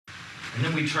And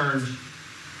then we turned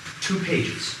 2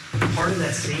 pages, part of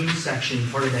that same section,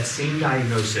 part of that same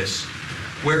diagnosis,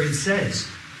 where it says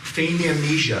feigned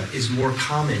amnesia is more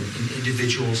common in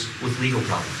individuals with legal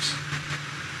problems.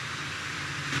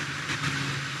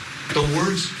 The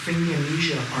words feigned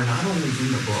amnesia are not only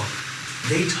in the book,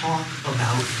 they talk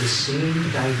about the same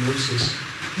diagnosis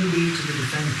he gave to the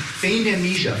defendant. Feigned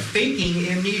amnesia, faking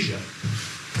amnesia.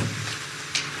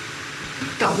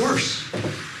 It got worse.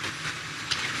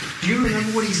 Do you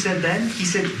remember what he said then? He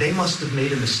said they must have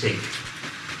made a mistake.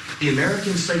 The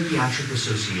American Psychiatric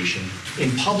Association,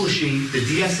 in publishing the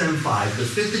DSM-5, the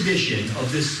 5th edition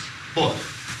of this book,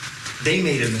 they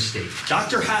made a mistake.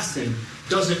 Dr. Hassan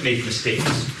doesn't make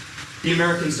mistakes. The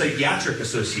American Psychiatric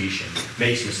Association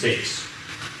makes mistakes.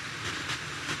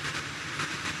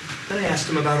 Then I asked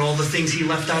him about all the things he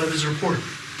left out of his report.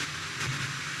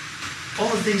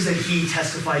 All the things that he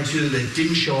testified to that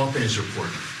didn't show up in his report.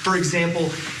 For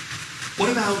example, what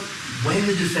about when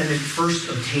the defendant first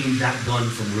obtained that gun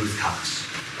from Ruth Cox?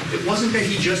 It wasn't that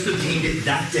he just obtained it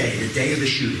that day, the day of the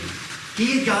shooting.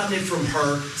 He had gotten it from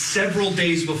her several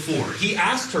days before. He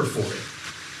asked her for it.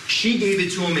 She gave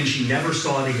it to him and she never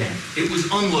saw it again. It was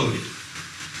unloaded.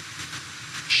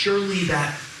 Surely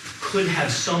that could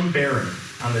have some bearing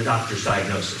on the doctor's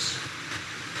diagnosis.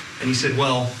 And he said,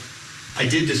 well, I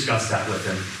did discuss that with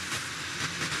him.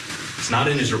 It's not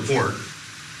in his report.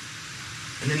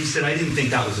 And then he said, I didn't think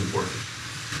that was important.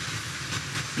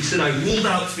 He said, I ruled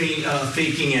out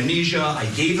faking amnesia. I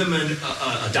gave him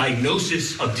a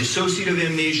diagnosis of dissociative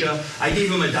amnesia. I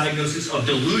gave him a diagnosis of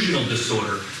delusional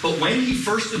disorder. But when he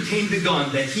first obtained the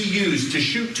gun that he used to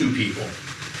shoot 2 people,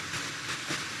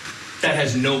 that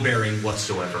has no bearing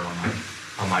whatsoever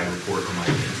on my report or my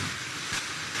opinion.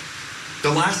 The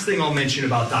last thing I'll mention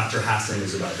about Dr. Hassan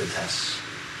is about the tests.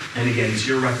 And again, it's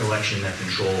your recollection that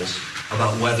controls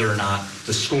about whether or not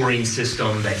the scoring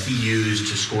system that he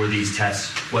used to score these tests,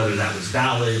 whether that was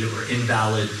valid or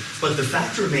invalid. But the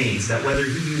fact remains that whether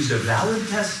he used a valid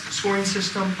test scoring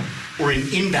system or an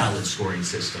invalid scoring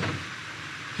system,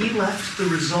 he left the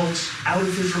results out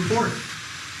of his report.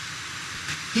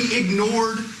 He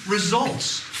ignored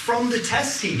results from the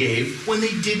tests he gave when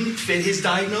they didn't fit his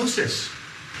diagnosis.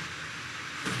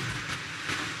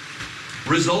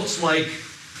 Results like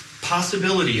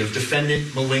possibility of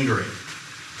defendant malingering,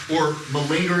 or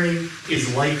malingering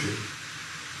is likely.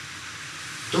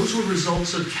 Those were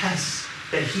results of tests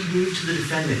that he gave to the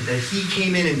defendant, that he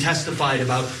came in and testified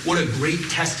about what a great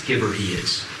test giver he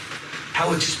is,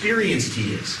 how experienced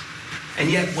he is. And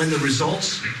yet when the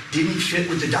results didn't fit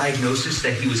with the diagnosis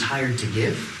that he was hired to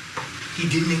give, he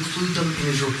didn't include them in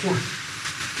his report.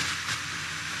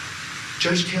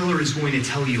 Judge Taylor is going to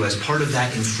tell you as part of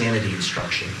that insanity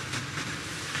instruction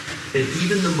that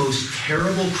even the most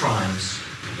terrible crimes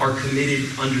are committed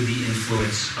under the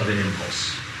influence of an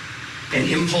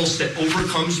impulse that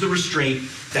overcomes the restraint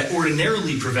that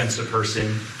ordinarily prevents a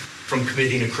person from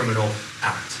committing a criminal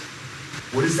act.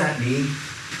 What does that mean?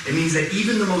 It means that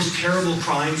even the most terrible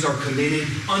crimes are committed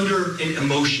under an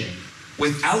emotion,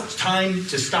 without time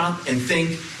to stop and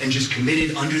think, and just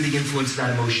committed under the influence of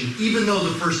that emotion, even though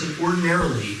the person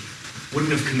ordinarily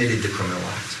wouldn't have committed the criminal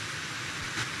act.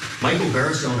 Michael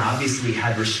Barisone obviously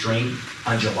had restraint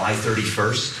on July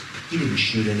 31st. He didn't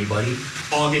shoot anybody.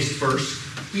 August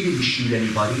 1st, he didn't shoot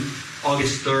anybody.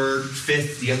 August 3rd,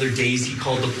 5th, the other days he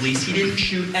called the police, he didn't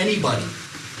shoot anybody.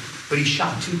 But he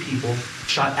shot 2 people,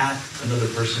 shot at another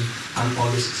person on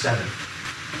August 7th.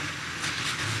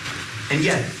 And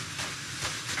yet,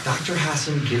 Dr.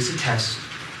 Hassan gives a test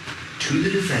to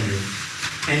the defendant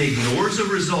and ignores a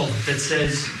result that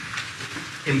says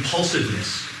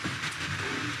impulsiveness,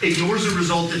 ignores a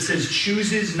result that says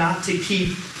chooses not to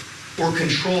keep or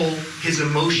control his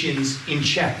emotions in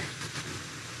check.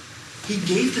 He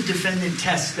gave the defendant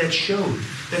tests that showed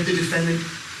that the defendant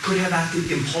could have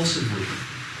acted impulsively,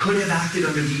 could have acted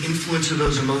under the influence of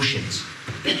those emotions,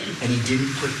 and he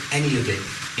didn't put any of it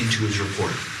into his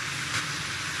report.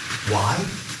 Why?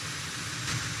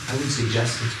 I would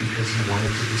suggest it's because he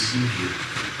wanted to deceive you.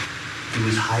 He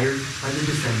was hired by the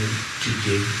defendant to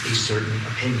give a certain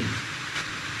opinion.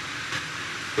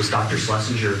 Was Dr.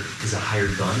 Schlesinger a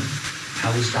hired gun?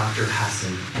 How is Dr.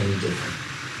 Hassan any different?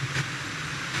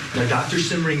 Now, Dr.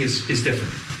 Simmering is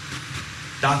different.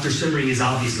 Dr. Simmering is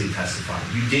obviously testifying.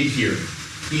 You did hear him.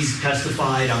 He's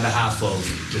testified on behalf of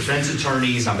defense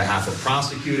attorneys, on behalf of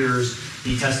prosecutors.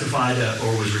 He testified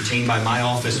or was retained by my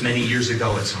office many years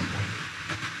ago at some point.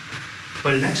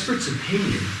 But an expert's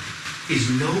opinion is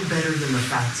no better than the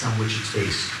facts on which it's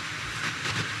based.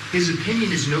 His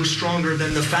opinion is no stronger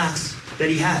than the facts that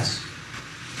he has.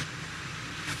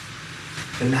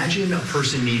 Imagine a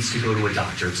person needs to go to a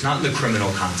doctor. It's not in the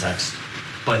criminal context,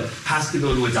 but has to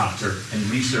go to a doctor and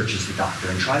researches the doctor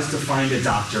and tries to find a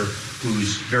doctor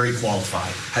who's very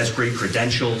qualified, has great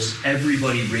credentials.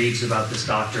 Everybody raves about this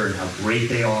doctor and how great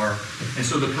they are. And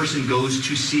so the person goes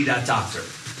to see that doctor.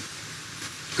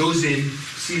 Goes in,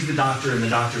 sees the doctor, and the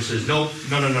doctor says, no,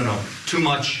 too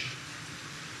much.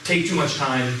 Take too much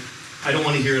time. I don't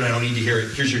want to hear it. I don't need to hear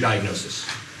it. Here's your diagnosis.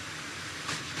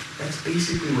 That's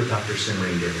basically what Dr.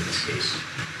 Simring did in this case.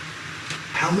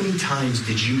 How many times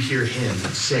did you hear him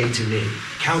say to me,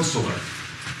 counselor,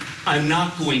 I'm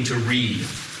not going to read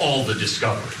all the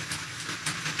discovery.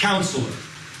 Counselor,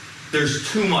 there's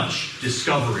too much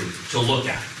discovery to look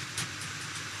at.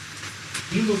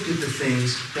 He looked at the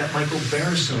things that Michael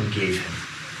Barisone gave him.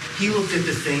 He looked at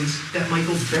the things that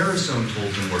Michael Barisone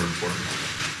told him were important.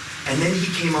 And then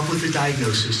he came up with a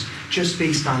diagnosis just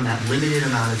based on that limited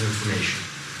amount of information.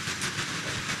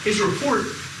 His report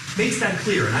makes that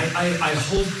clear, and I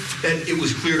hope that it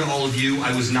was clear to all of you.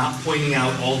 I was not pointing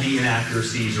out all the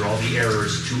inaccuracies or all the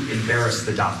errors to embarrass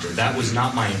the doctor. That was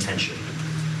not my intention.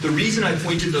 The reason I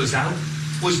pointed those out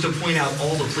was to point out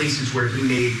all the places where he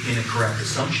made incorrect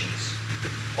assumptions,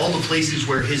 all the places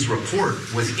where his report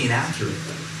was inaccurate.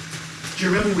 Do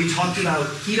you remember we talked about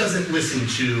he doesn't listen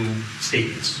to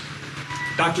statements?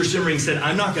 Dr. Simring said,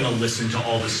 I'm not going to listen to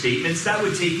all the statements. That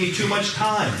would take me too much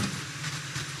time.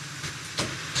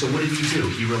 So what did he do?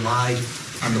 He relied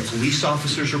on the police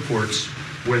officers' reports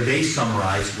where they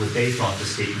summarized what they thought the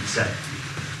statement said.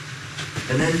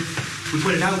 And then we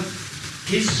pointed out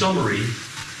his summary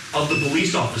of the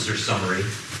police officer's summary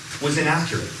was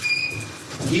inaccurate.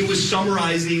 He was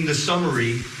summarizing the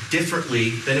summary differently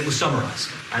than it was summarized.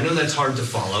 I know that's hard to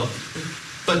follow,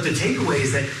 but the takeaway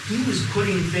is that he was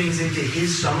putting things into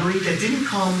his summary that didn't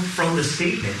come from the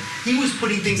statement. He was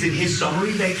putting things in his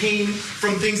summary that came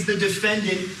from things the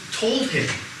defendant told him,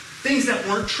 things that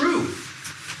weren't true.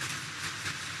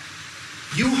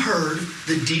 You heard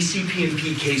the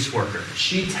DCP&P caseworker.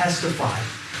 She testified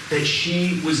that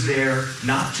she was there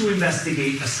not to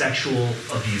investigate a sexual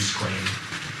abuse claim.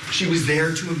 She was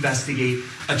there to investigate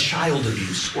a child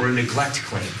abuse or a neglect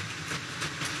claim.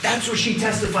 That's what she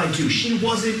testified to. She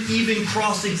wasn't even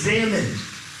cross-examined.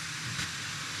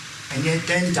 And yet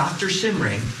then Dr.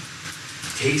 Simring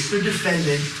takes the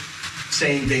defendant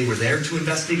saying they were there to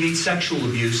investigate sexual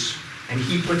abuse, and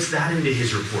he puts that into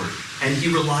his report. And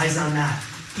he relies on that,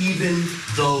 even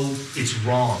though it's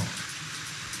wrong.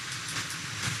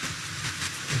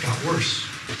 It got worse.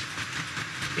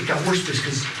 It got worse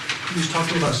because he was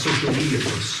talking about social media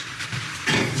posts.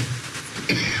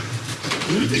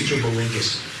 Mr.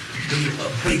 Belinkis made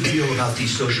a big deal about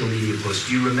these social media posts.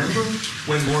 Do you remember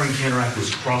when Lauren Canarak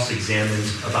was cross-examined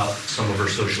about some of her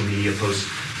social media posts?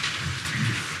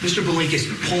 Mr. Belinkis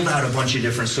pulled out a bunch of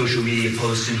different social media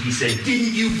posts and he said,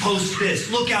 didn't you post this?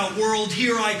 Look out, world,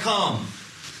 here I come.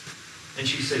 And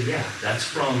she said, yeah, that's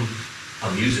from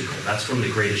a musical. That's from The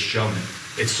Greatest Showman.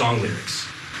 It's song lyrics.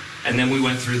 And then we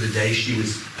went through the day. She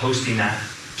was posting that.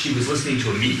 She was listening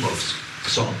to a Meatloaf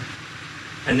song.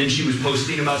 And then she was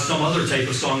posting about some other type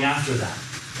of song after that.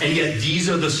 And yet these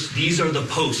are the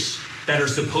posts that are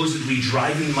supposedly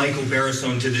driving Michael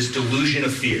Barisone to this delusion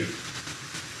of fear.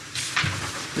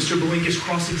 Mr. Belinkis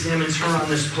cross-examines her on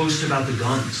this post about the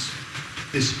guns.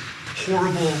 This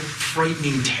horrible,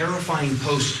 frightening, terrifying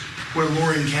post where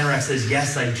Lauren Canarak says,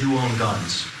 yes, I do own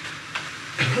guns.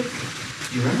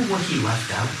 You remember what he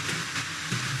left out?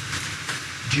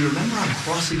 Do you remember on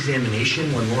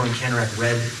cross-examination when Lauren Canarak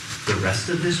read the rest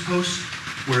of this post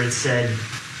where it said,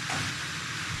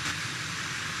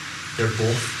 they're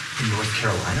both in North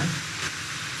Carolina?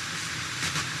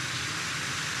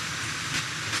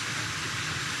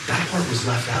 That part was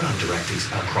left out on direct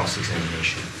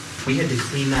cross-examination. We had to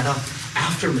clean that up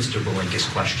after Mr.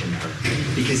 Belinkis questioned her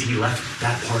because he left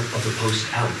that part of the post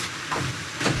out.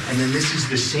 And then this is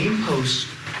the same post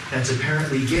that's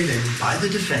apparently given by the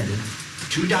defendant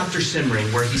to Dr.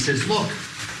 Simring where he says, look,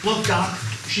 Doc,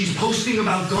 she's posting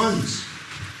about guns.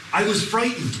 I was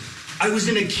frightened. I was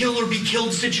in a kill or be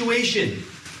killed situation.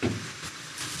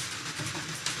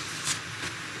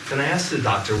 Then I asked the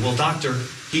doctor, well, doctor,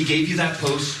 he gave you that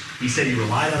post. He said he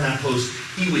relied on that post.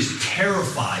 He was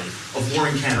terrified of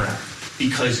Lauren Canarak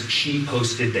because she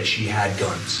posted that she had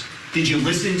guns. Did you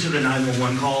listen to the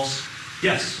 911 calls?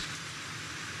 Yes.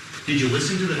 Did you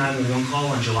listen to the 911 call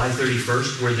on July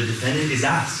 31st where the defendant is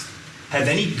asked, have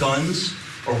any guns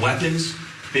or weapons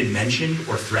been mentioned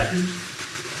or threatened?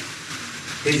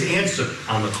 His answer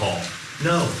on the call,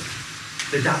 no.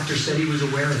 The doctor said he was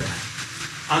aware of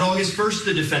that. On August 1st,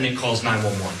 the defendant calls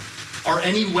 911. Are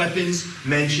any weapons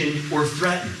mentioned or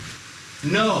threatened?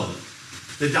 No,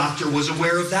 the doctor was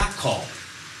aware of that call.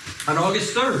 On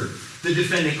August 3rd, the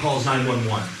defendant calls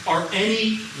 911. Are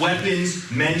any weapons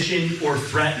mentioned or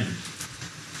threatened?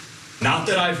 Not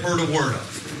that I've heard a word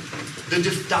of.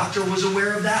 The doctor was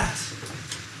aware of that.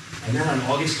 And then on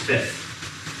August 5th,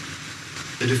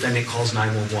 the defendant calls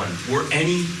 911. Were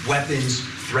any weapons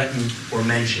threatened or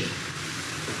mentioned?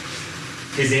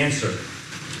 His answer,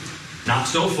 not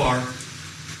so far.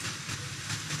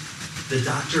 The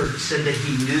doctor said that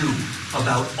he knew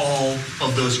about all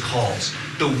of those calls.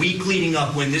 The week leading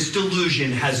up, when this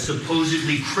delusion has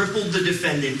supposedly crippled the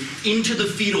defendant into the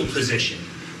fetal position,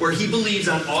 where he believes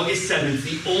on August 7th,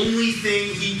 the only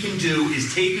thing he can do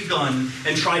is take a gun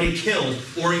and try to kill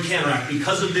Lauren Canarak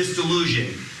because of this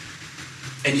delusion.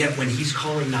 And yet when he's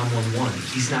calling 911,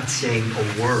 he's not saying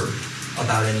a word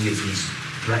about any of these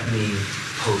threatening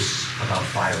posts about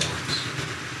firearms.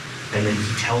 And then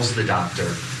he tells the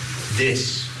doctor,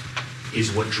 this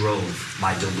is what drove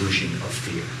my delusion of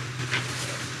fear.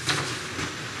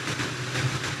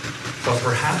 But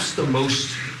perhaps the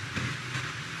most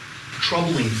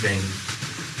troubling thing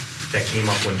that came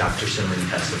up when Dr. Simring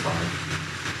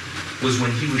testified was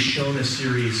when he was shown a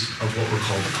series of what were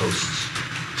called posts,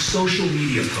 social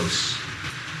media posts.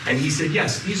 And he said,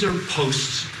 yes, these are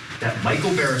posts that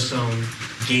Michael Barisone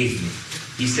gave me.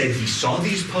 He said he saw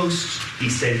these posts, he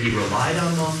said he relied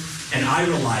on them, and I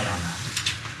relied on them.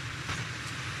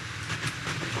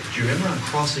 Do you remember on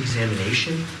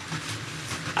cross-examination,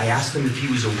 I asked him if he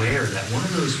was aware that one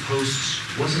of those posts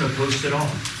wasn't a post at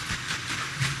all.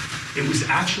 It was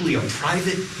actually a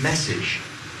private message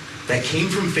that came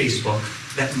from Facebook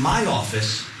that my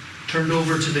office turned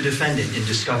over to the defendant in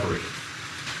discovery.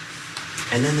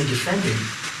 And then the defendant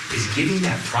is giving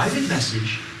that private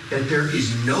message that there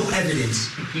is no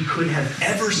evidence he could have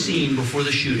ever seen before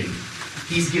the shooting.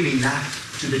 He's giving that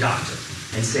to the doctor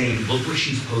and saying, look what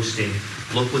she's posting,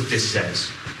 look what this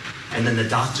says. And then the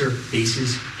doctor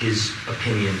bases his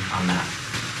opinion on that.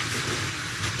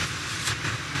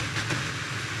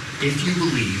 If you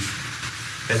believe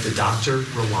that the doctor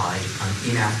relied on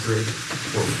inaccurate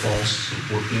or false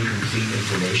or incomplete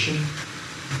information,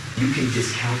 you can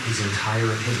discount his entire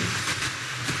opinion.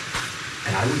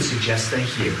 And I would suggest that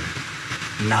here,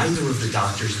 neither of the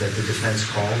doctors that the defense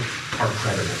called are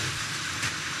credible.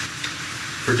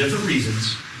 For different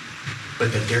reasons,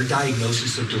 but that their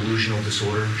diagnosis of delusional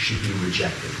disorder should be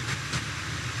rejected.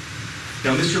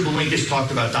 Now, Mr. Belinkus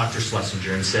talked about Dr.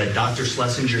 Schlesinger and said, Dr.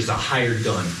 Schlesinger's a hired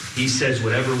gun. He says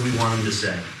whatever we want him to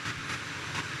say.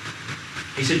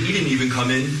 He said he didn't even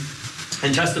come in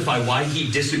and testify why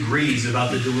he disagrees about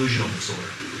the delusional disorder.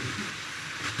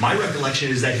 My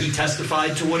recollection is that he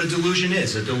testified to what a delusion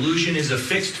is. A delusion is a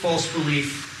fixed false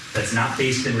belief that's not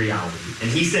based in reality.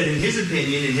 And he said in his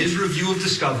opinion, in his review of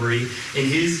discovery,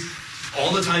 in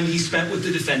all the time he spent with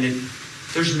the defendant,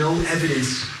 there's no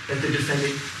evidence that the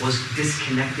defendant was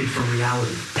disconnected from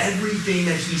reality. Everything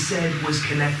that he said was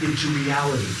connected to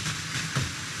reality.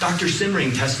 Dr.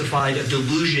 Simring testified a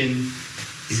delusion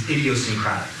is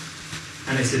idiosyncratic.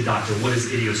 And I said, doctor, what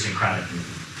does idiosyncratic mean?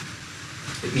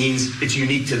 It means it's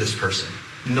unique to this person.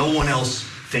 No one else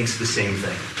thinks the same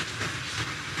thing.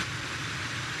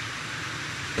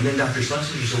 And then Dr.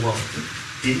 Schlesinger said, well,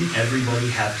 didn't everybody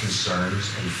have concerns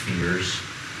and fears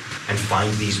and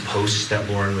find these posts that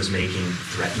Lauren was making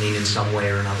threatening in some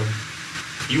way or another?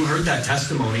 You heard that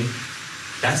testimony.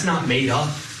 That's not made up.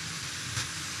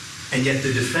 And yet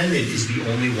the defendant is the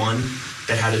only one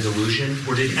that had a delusion,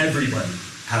 or did everybody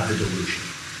have the delusion?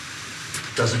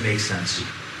 Doesn't make sense.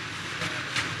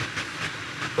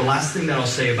 The last thing that I'll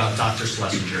say about Dr.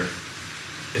 Schlesinger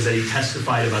is that he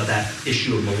testified about that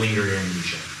issue of malingered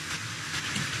amnesia.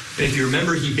 And if you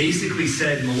remember, he basically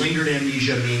said malingered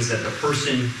amnesia means that the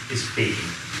person is faking.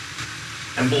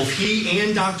 And both he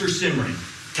and Dr. Simring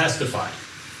testified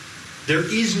there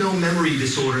is no memory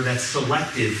disorder that's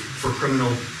selective for criminal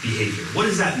behavior. What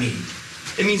does that mean?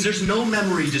 It means there's no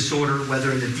memory disorder,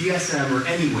 whether in the DSM or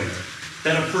anywhere,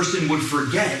 that a person would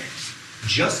forget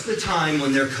just the time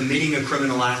when they're committing a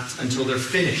criminal act until they're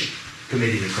finished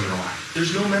committing a criminal act.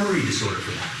 There's no memory disorder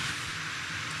for that.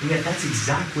 And yet that's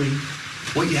exactly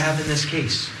what you have in this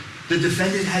case. The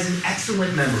defendant has an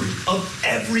excellent memory of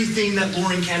everything that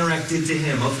Lauren Canarak did to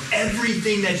him, of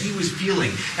everything that he was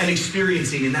feeling and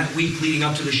experiencing in that week leading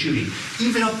up to the shooting,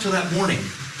 even up to that morning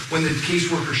when the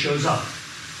caseworker shows up.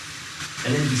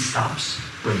 And then he stops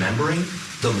remembering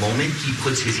the moment he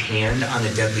puts his hand on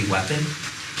a deadly weapon.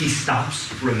 He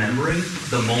stops remembering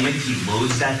the moment he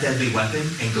loads that deadly weapon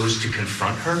and goes to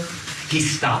confront her. He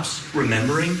stops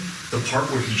remembering the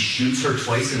part where he shoots her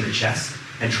twice in the chest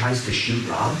and tries to shoot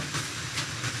Rob.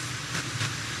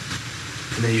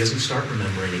 And then he doesn't start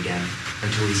remembering again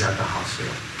until he's at the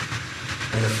hospital.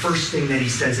 And the first thing that he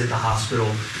says at the hospital,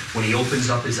 when he opens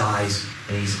up his eyes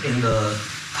and he's in the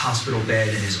hospital bed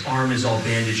and his arm is all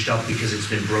bandaged up because it's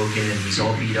been broken and he's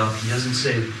all beat up, he doesn't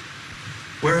say,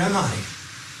 "Where am I?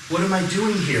 What am I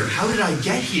doing here? How did I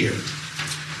get here?"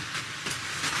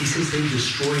 He says, "They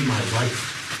destroyed my life.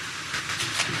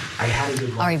 I had a good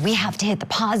life." All right, we have to hit the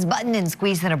pause button and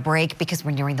squeeze in a break because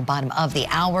we're nearing the bottom of the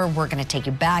hour. We're going to take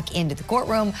you back into the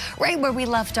courtroom right where we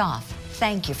left off.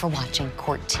 Thank you for watching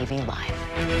Court TV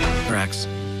Live. Rex.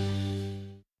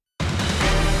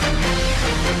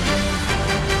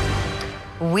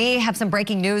 We have some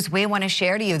breaking news we want to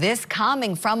share to you. This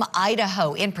coming from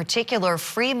Idaho, in particular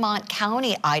Fremont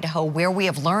County, Idaho, where we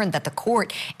have learned that the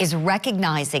court is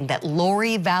recognizing that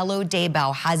Lori Vallow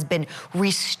Daybell has been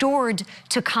restored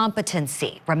to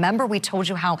competency. Remember, we told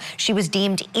you how she was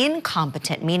deemed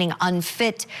incompetent, meaning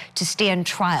unfit to stand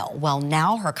trial. Well,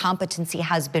 now her competency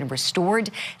has been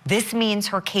restored. This means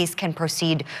her case can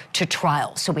proceed to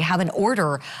trial. So we have an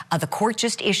order the court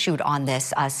just issued on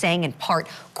this, saying in part,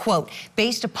 quote,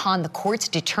 based upon the court's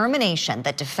determination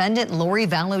that defendant Lori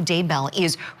Vallow Daybell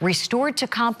is restored to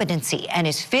competency and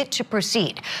is fit to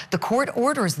proceed, the court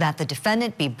orders that the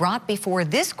defendant be brought before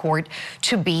this court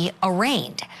to be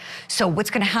arraigned. So what's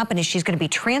going to happen is she's going to be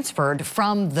transferred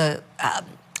from the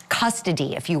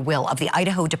custody, if you will, of the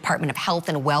Idaho Department of Health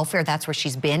and Welfare. That's where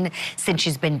she's been since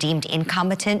she's been deemed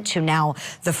incompetent, to now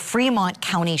the Fremont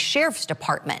County Sheriff's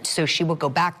Department. So she will go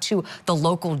back to the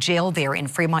local jail there in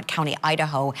Fremont County,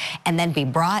 Idaho, and then be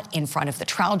brought in front of the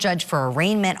trial judge for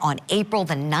arraignment on April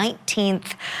the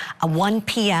 19th, 1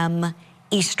 p.m.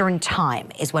 Eastern time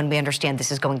is when we understand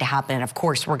this is going to happen. And of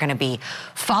course, we're going to be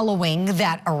following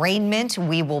that arraignment.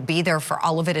 We will be there for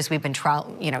all of it as we've been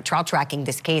trial tracking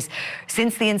this case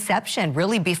since the inception,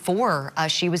 really before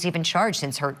she was even charged,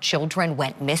 since her children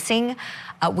went missing.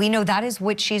 We know that is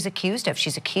what she's accused of.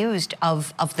 She's accused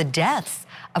of the deaths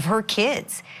of her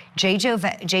kids,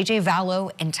 JJ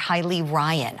Vallow and Tylee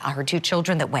Ryan, her two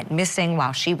children that went missing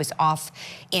while she was off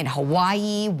in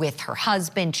Hawaii with her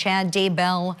husband, Chad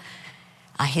Daybell.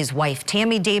 His wife,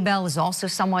 Tammy Daybell, is also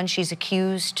someone she's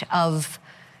accused of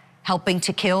helping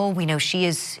to kill. We know she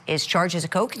is charged as a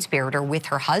co-conspirator with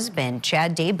her husband,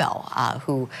 Chad Daybell,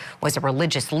 who was a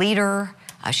religious leader.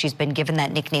 She's been given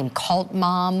that nickname Cult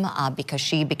Mom because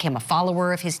she became a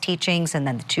follower of his teachings, and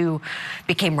then the two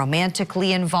became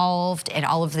romantically involved in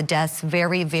all of the deaths.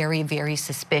 Very, very, very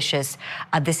suspicious.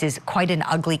 This is quite an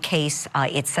ugly case.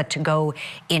 It's set to go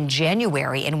in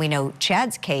January, and we know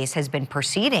Chad's case has been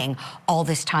proceeding all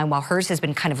this time while hers has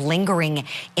been kind of lingering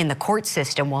in the court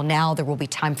system. Well, now there will be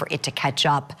time for it to catch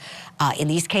up. In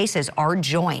these cases are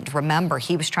joined. Remember,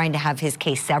 he was trying to have his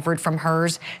case severed from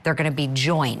hers. They're going to be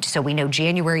joined. So we know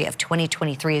January of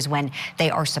 2023 is when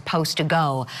they are supposed to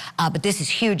go. But this is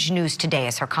huge news today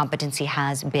as her competency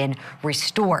has been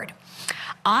restored.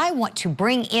 I want to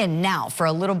bring in now for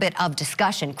a little bit of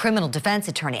discussion criminal defense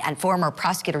attorney and former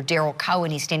prosecutor Daryl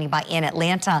Cohen. He's standing by in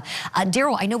Atlanta.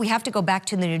 Daryl, I know we have to go back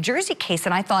to the New Jersey case,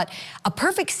 and I thought a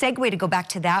perfect segue to go back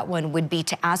to that one would be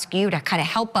to ask you to kind of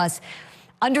help us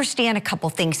understand a couple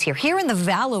things here. Here in the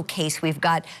Vallow case, we've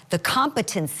got the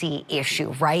competency issue,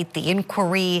 right? The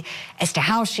inquiry as to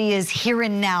how she is here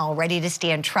and now ready to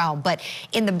stand trial. But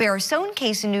in the Barisone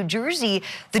case in New Jersey,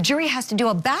 the jury has to do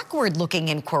a backward-looking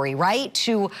inquiry, right?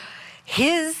 To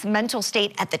his mental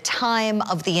state at the time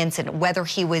of the incident, whether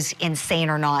he was insane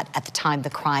or not at the time the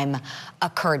crime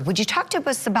occurred. Would you talk to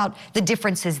us about the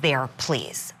differences there,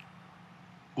 please?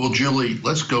 Well, Julie,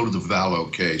 let's go to the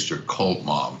Vallow case, or Cult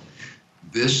Mom.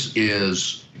 This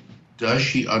is, does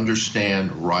she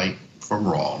understand right from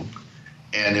wrong?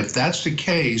 And if that's the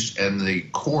case and the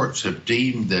courts have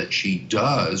deemed that she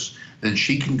does, then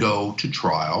she can go to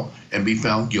trial and be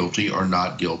found guilty or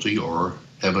not guilty, or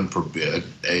heaven forbid,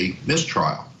 a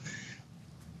mistrial.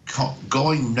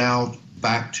 Going now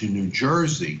back to New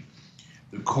Jersey,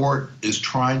 the court is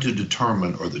trying to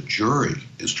determine, or the jury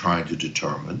is trying to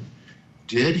determine,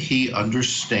 did he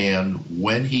understand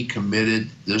when he committed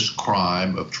this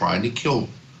crime of trying to kill?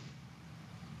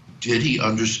 Did he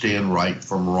understand right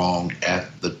from wrong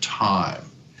at the time?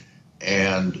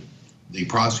 And the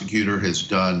prosecutor has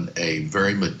done a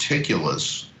very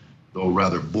meticulous, though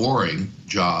rather boring,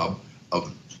 job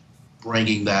of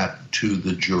bringing that to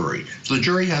the jury. So the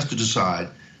jury has to decide,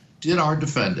 did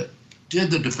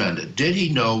the defendant, did he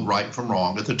know right from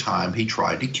wrong at the time he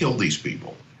tried to kill these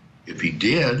people? If he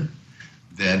did,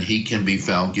 then he can be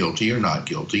found guilty or not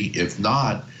guilty. If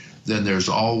not, then there's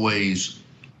always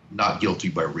not guilty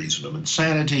by reason of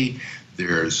insanity.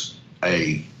 There's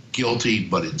a guilty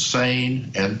but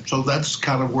insane. And so that's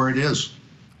kind of where it is.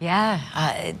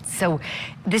 Yeah, so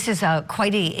this is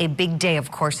quite a big day, of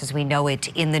course, as we know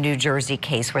it, in the New Jersey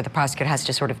case, where the prosecutor has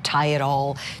to sort of tie it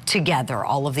all together,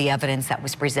 all of the evidence that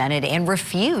was presented, and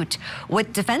refute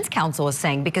what defense counsel is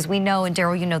saying, because we know, and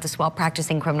Daryl, you know this well,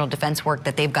 practicing criminal defense work,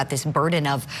 that they've got this burden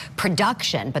of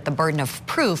production, but the burden of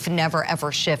proof never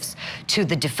ever shifts to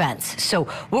the defense. So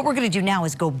what we're going to do now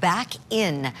is go back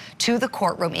in to the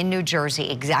courtroom in New Jersey,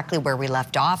 exactly where we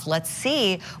left off. Let's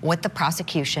see what the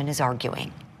prosecution is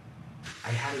arguing. I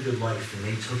had a good life and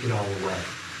they took it all away.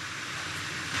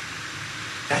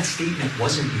 That statement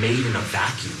wasn't made in a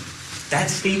vacuum. That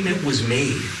statement was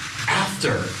made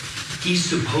after he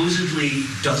supposedly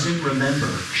doesn't remember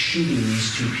shooting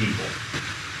these two people.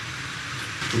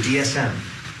 The DSM,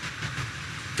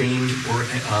 famed or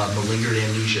malingered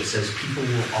amnesia, says people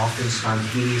will often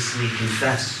spontaneously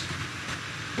confess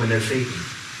when they're faking.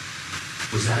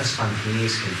 Was that a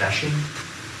spontaneous confession?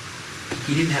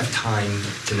 He didn't have time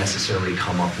to necessarily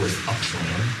come up with a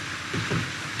plan.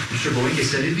 Mr. Boyka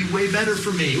said, it'd be way better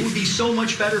for me. It would be so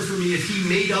much better for me if he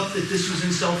made up that this was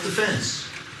in self-defense.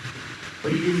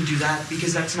 But he didn't do that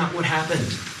because that's not what happened.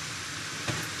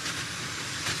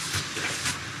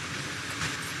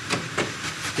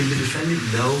 Did the defendant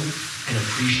know and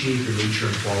appreciate the nature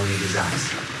and quality of his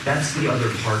acts? That's the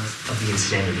other part of the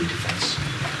insanity defense.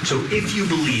 So if you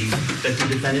believe that the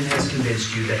defendant has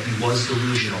convinced you that he was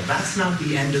delusional, that's not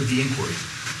the end of the inquiry.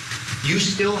 You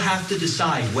still have to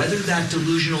decide whether that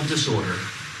delusional disorder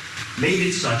made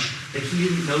it such that he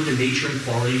didn't know the nature and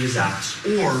quality of his acts,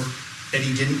 or that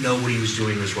he didn't know what he was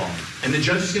doing was wrong. And the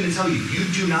judge is going to tell you, you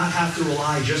do not have to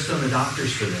rely just on the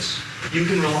doctors for this. You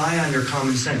can rely on your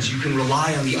common sense. You can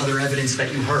rely on the other evidence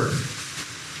that you heard.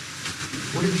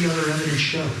 What did the other evidence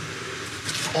show?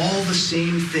 All the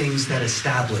same things that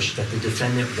established that the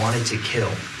defendant wanted to kill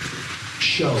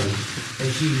show that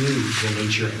he knew the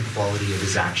nature and quality of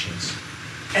his actions.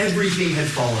 Everything had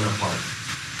fallen apart.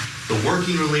 The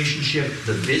working relationship,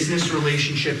 the business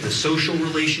relationship, the social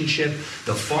relationship,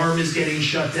 the farm is getting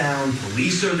shut down,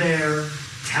 police are there,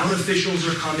 town officials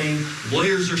are coming,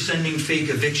 lawyers are sending fake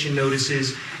eviction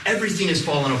notices. Everything has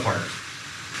fallen apart.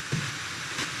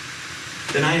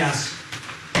 Then I ask,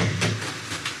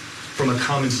 from a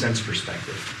common sense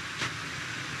perspective,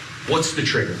 what's the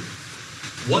trigger?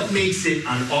 What makes it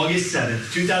on August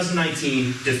 7th,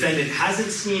 2019, defendant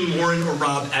hasn't seen Lauren or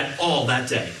Rob at all that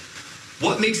day?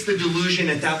 What makes the delusion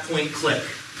at that point click?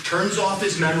 Turns off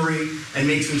his memory and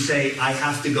makes him say, I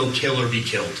have to go kill or be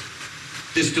killed.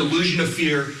 This delusion of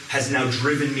fear has now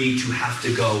driven me to have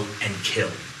to go and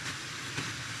kill.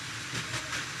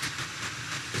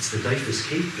 It's the DYFS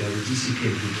the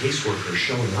DCPMP caseworker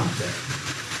showing up there.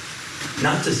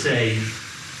 Not to say,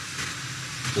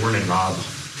 Lauren and Rob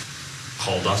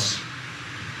called us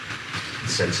and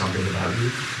said something about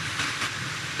you.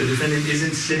 The defendant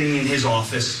isn't sitting in his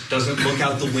office, doesn't look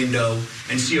out the window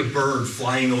and see a bird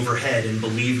flying overhead and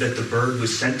believe that the bird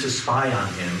was sent to spy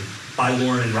on him by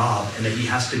Lauren and Rob and that he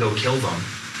has to go kill them.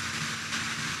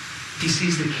 He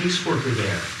sees the caseworker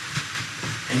there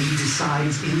and he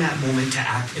decides in that moment to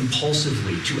act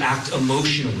impulsively, to act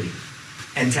emotionally,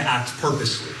 and to act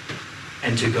purposely,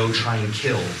 and to go try and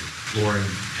kill Lauren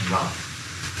and Rob.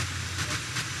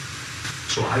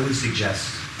 So I would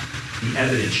suggest the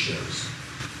evidence shows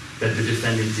that the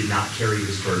defendant did not carry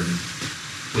his burden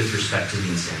with respect to the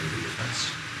insanity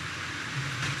defense.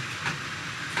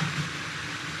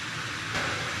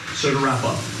 So to wrap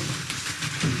up,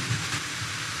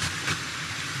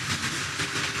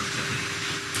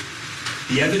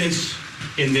 the evidence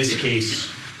in this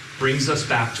case brings us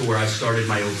back to where I started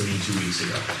my opening 2 weeks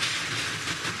ago.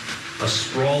 A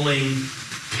sprawling,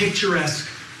 picturesque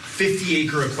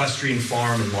 50-acre equestrian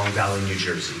farm in Long Valley, New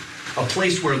Jersey. A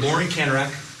place where Lauren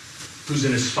Kanarek, who's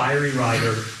an aspiring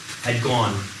rider, had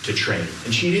gone to train.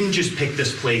 And she didn't just pick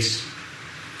this place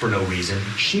for no reason.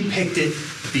 She picked it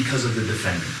because of the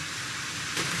defendant.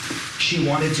 She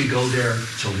wanted to go there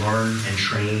to learn and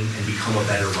train and become a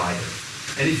better rider.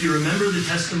 And if you remember the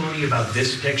testimony about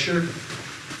this picture,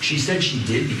 she said she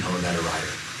did become a better rider.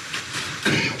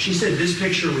 She said this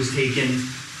picture was taken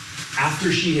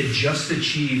after she had just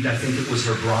achieved, I think it was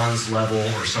her bronze level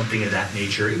or something of that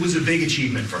nature. It was a big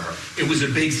achievement for her. It was a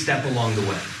big step along the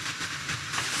way.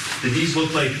 Did these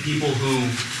look like people who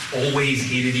always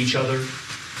hated each other,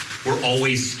 were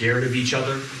always scared of each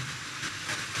other?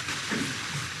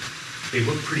 They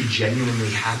looked pretty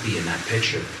genuinely happy in that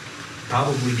picture.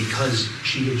 Probably because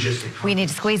she had just... We need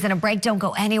to squeeze in a break. Don't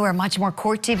go anywhere. Much more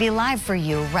Court TV Live for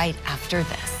you right after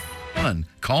this.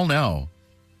 Call now.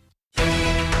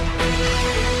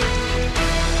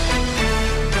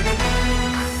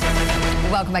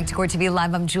 Welcome back to Court TV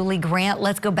Live. I'm Julie Grant.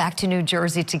 Let's go back to New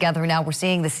Jersey together now. We're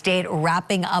seeing the state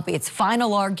wrapping up its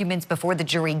final arguments before the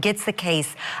jury gets the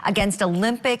case against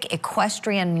Olympic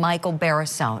equestrian Michael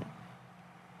Barisone.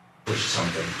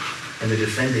 Something, and the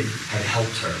defendant had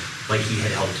helped her like he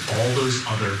had helped all those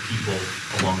other people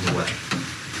along the way.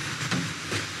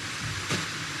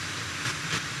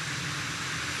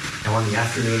 Now, on the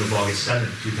afternoon of August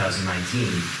 7th, 2019,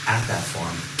 at that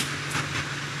farm,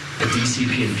 a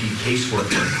DCP&P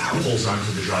caseworker pulls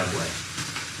onto the driveway.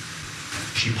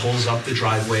 She pulls up the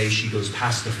driveway. She goes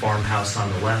past the farmhouse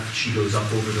on the left. She goes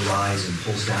up over the rise and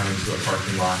pulls down into a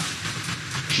parking lot.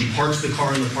 She parks the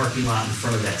car in the parking lot in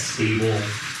front of that stable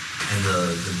and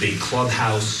the big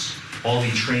clubhouse, all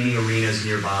the training arenas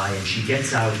nearby, and she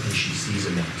gets out and she sees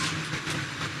a man.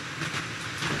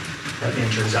 That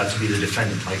man turns out to be the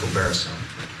defendant, Michael Barisone.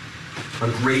 A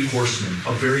great horseman,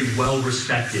 a very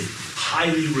well-respected,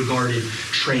 highly regarded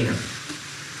trainer.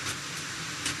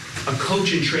 A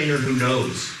coach and trainer who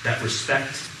knows that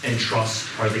respect and trust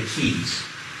are the keys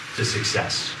to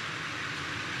success.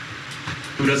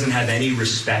 Who doesn't have any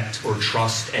respect or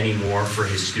trust anymore for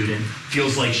his student,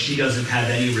 feels like she doesn't have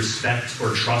any respect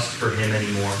or trust for him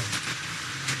anymore.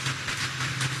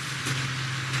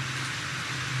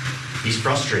 He's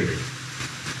frustrated.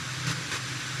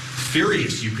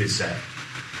 Furious, you could say.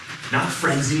 Not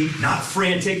frenzied, not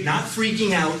frantic, not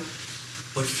freaking out,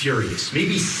 but furious.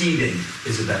 Maybe seething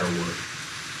is a better word.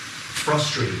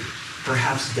 Frustrated,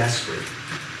 perhaps desperate,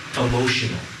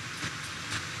 emotional.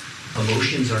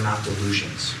 Emotions are not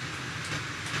delusions.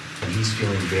 And he's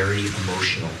feeling very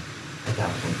emotional at that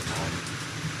point in time.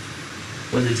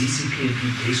 When the DCP&P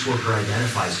caseworker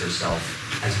identifies herself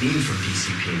as being from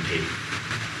DCP&P,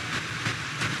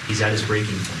 he's at his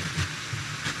breaking point.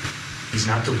 He's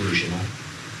not delusional.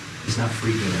 He's not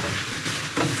freaking out.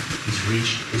 He's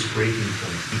reached his breaking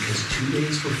point because 2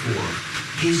 days before,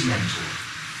 his mentor,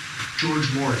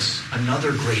 George Morris,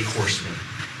 another great horseman,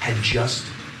 had just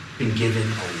been given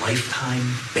a lifetime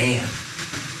ban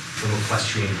from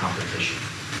equestrian competition.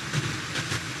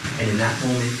 And in that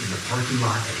moment, in the parking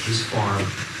lot at his farm,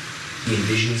 he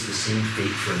envisions the same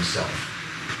fate for himself.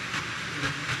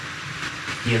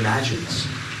 He imagines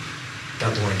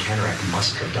that Lauren Kennerak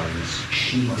must have done this.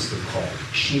 She must have called.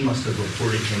 She must have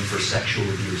reported him for sexual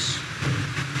abuse.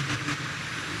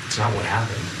 It's not what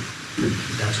happened.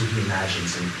 That's what he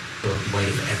imagines in the light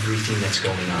of everything that's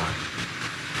going on.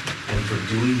 And for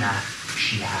doing that,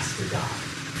 she has to die.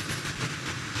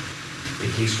 The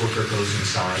caseworker goes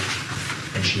inside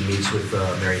and she meets with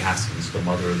Mary Haskins, the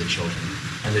mother of the children.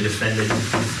 And the defendant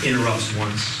interrupts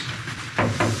once,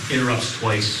 interrupts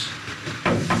twice.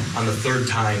 On the third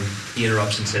time, he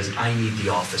interrupts and says, "I need the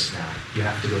office now. You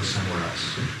have to go somewhere else."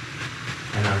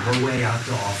 And on her way out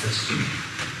the office,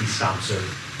 he stops her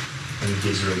and he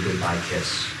gives her a goodbye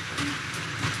kiss.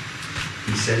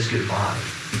 He says goodbye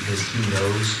because he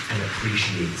knows and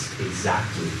appreciates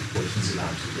exactly what he's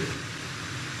about to do.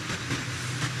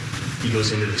 He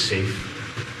goes into the safe,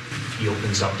 he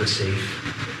opens up the safe,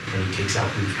 and he takes out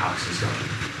Ruth Cox's gun,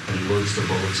 and he loads the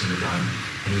bullets in the gun,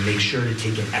 and he makes sure to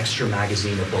take an extra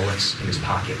magazine of bullets in his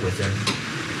pocket with him.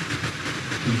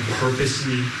 He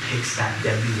purposely picks that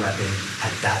deadly weapon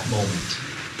at that moment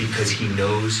because he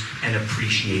knows and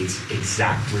appreciates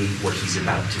exactly what he's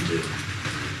about to do.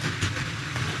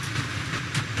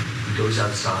 He goes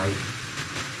outside,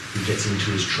 he gets into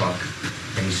his truck,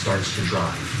 and he starts to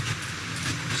drive.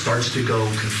 Starts to go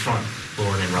confront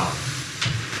Lauren and Rob.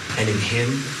 And in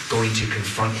him going to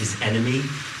confront his enemy,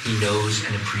 he knows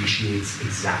and appreciates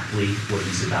exactly what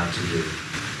he's about to do.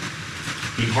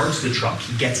 He parks the truck,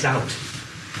 he gets out.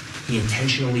 He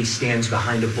intentionally stands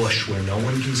behind a bush where no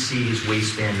one can see his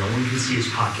waistband, no one can see his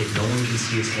pocket, no one can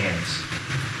see his hands.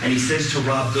 And he says to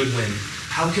Rob Goodwin,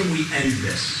 "How can we end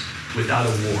this without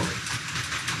a war?"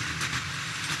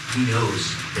 He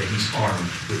knows that he's armed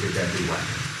with a deadly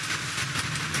weapon.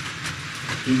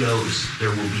 He knows there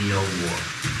will be no war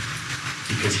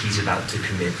because he's about to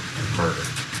commit murder.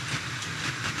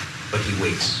 But he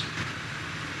waits.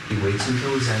 He waits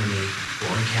until his enemy,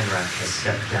 Lauren Kennerak, has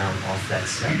stepped down off that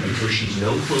step until she's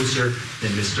no closer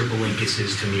than Mr. Belinkis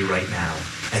is to me right now.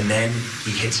 And then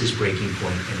he hits his breaking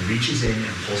point and reaches in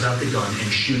and pulls out the gun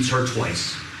and shoots her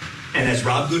twice. And as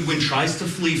Rob Goodwin tries to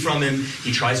flee from him,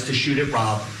 he tries to shoot at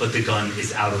Rob, but the gun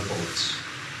is out of bullets.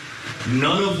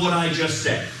 None of what I just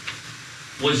said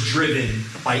was driven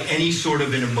by any sort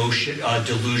of an emotion,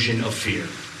 delusion of fear.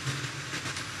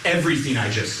 Everything I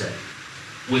just said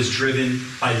was driven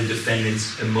by the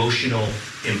defendant's emotional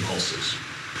impulses.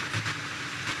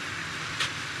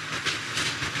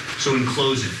 So in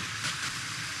closing,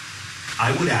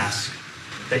 I would ask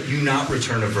that you not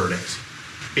return a verdict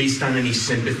based on any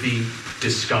sympathy,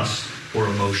 disgust, or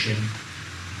emotion,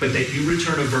 but that you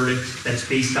return a verdict that's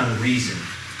based on reason,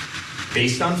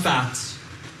 based on facts,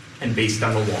 and based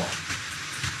on the law.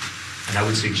 And I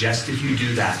would suggest if you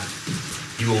do that,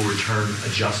 you will return a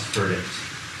just verdict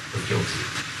of guilty.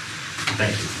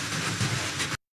 Thank you.